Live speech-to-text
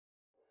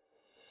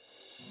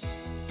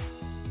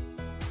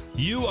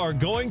You are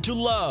going to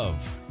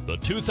love the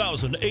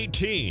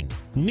 2018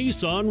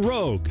 Nissan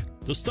Rogue.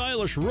 The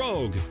stylish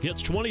Rogue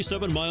gets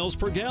 27 miles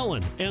per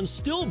gallon and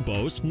still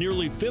boasts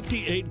nearly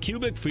 58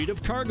 cubic feet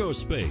of cargo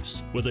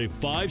space. With a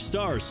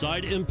 5-star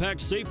side impact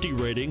safety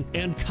rating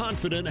and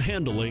confident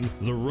handling,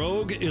 the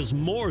Rogue is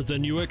more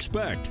than you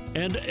expect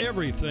and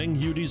everything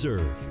you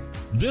deserve.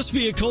 This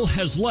vehicle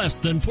has less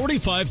than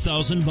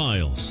 45,000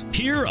 miles.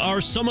 Here are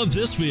some of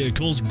this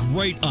vehicle's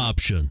great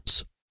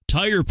options: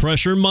 tire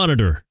pressure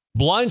monitor,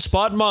 blind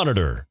spot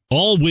monitor,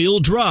 all-wheel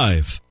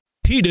drive,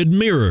 heated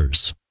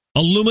mirrors,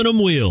 aluminum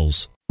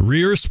wheels,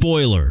 rear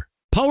spoiler,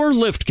 power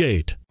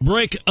liftgate,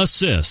 brake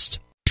assist,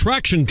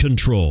 traction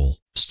control,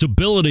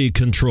 stability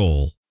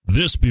control.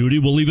 This beauty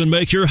will even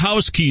make your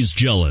house keys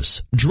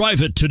jealous.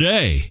 Drive it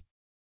today.